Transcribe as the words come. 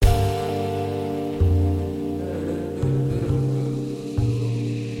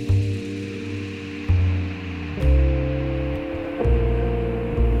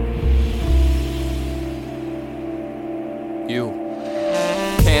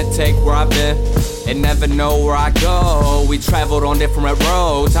can't take where I've been and never know where I go. We traveled on different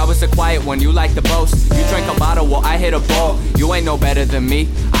roads. I was the quiet one, you like the boast. You drank a bottle, well I hit a bowl. You ain't no better than me,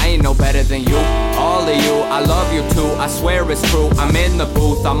 I ain't no better than you. All of you, I love you too, I swear it's true. I'm in the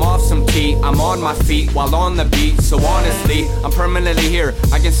booth, I'm off some tea, I'm on my feet while on the beat. So honestly, I'm permanently here,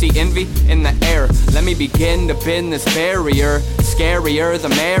 I can see envy in the air. Let me begin to bend this barrier. Scarier the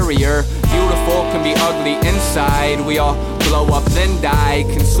merrier. Beautiful can be ugly inside. We all blow up then die,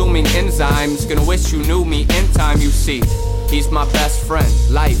 consuming enzymes. Gonna wish you knew me in time, you see. He's my best friend,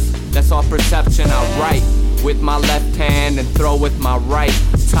 life, that's all perception. I write with my left hand and throw with my right.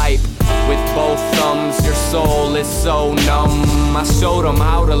 Type with both thumbs, your soul is so numb. I showed him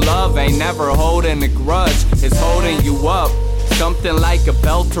how to love, ain't never holding a grudge. It's holding you up, something like a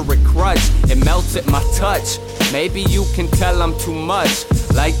belt or a crutch. It melts at my touch, maybe you can tell I'm too much.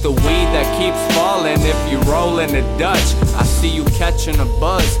 Like the weed that keeps falling if you roll in a Dutch. I see you catching a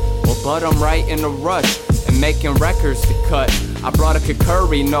buzz, well but I'm right in a rush and making records to cut. I brought a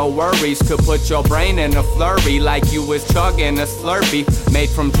curry, no worries. Could put your brain in a flurry like you was chugging a Slurpee made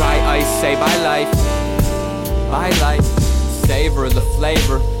from dry ice. Say bye life, bye life. Savor the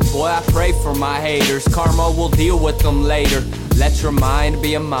flavor. Boy, I pray for my haters. Karma will deal with them later. Let your mind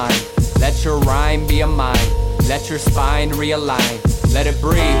be a mind. Let your rhyme be a mind. Let your spine realign. Let it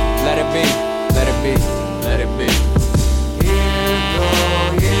breathe, let it be, let it be, let it be. Here you go,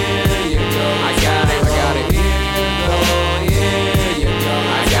 here you go. I got it, I got it. Here you go, here you go.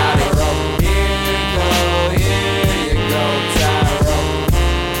 I got it. Here you go, Tyro.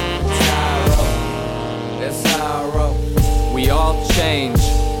 That's how I roll. We all change,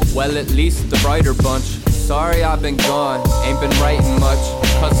 well at least the brighter bunch. Sorry I've been gone, ain't been writing much,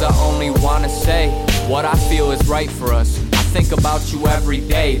 cause I only wanna say what I feel is right for us. I think about you every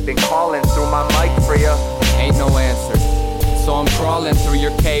day, been calling through my mic for you, ain't no answer. So I'm crawling through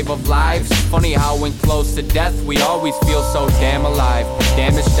your cave of lives. Funny how when close to death we always feel so damn alive.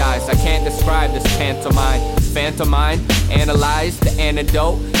 Damaged eyes, I can't describe this pantomime. Phantomine, analyze the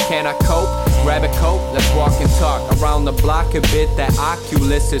antidote. Can I cope? Grab a coat, let's walk and talk around the block a bit. That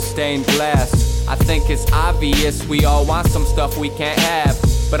Oculus is stained glass. I think it's obvious we all want some stuff we can't have.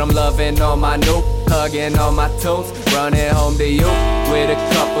 But I'm loving all my new, hugging all my tunes, running home to you with a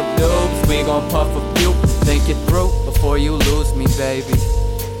couple dudes. We gon' puff a few, think it through before you lose me, baby.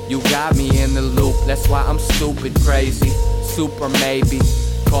 You got me in the loop, that's why I'm stupid crazy. Super maybe,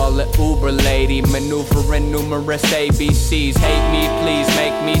 call it Uber lady, maneuvering numerous ABCs. Hate me, please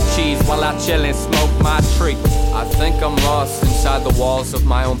make me cheese while I chill and smoke my tree. I think I'm lost inside the walls of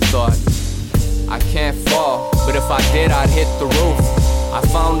my own thought. I can't fall, but if I did I'd hit the roof. I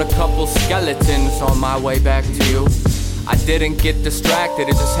found a couple skeletons on my way back to you. I didn't get distracted,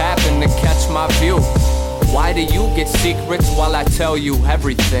 it just happened to catch my view. Why do you get secrets while I tell you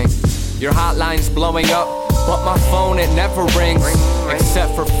everything? Your hotline's blowing up, but my phone it never rings.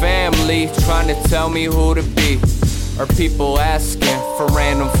 Except for family trying to tell me who to be, or people asking for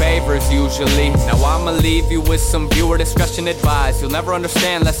random favors usually. Now I'ma leave you with some viewer discussion advice. You'll never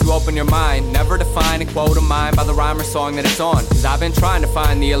understand unless you open your mind. Never define a quote of mine by the rhyme or song that it's on, cause I've been trying to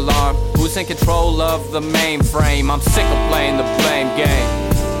find the alarm. Who's in control of the mainframe? I'm sick of playing the blame game.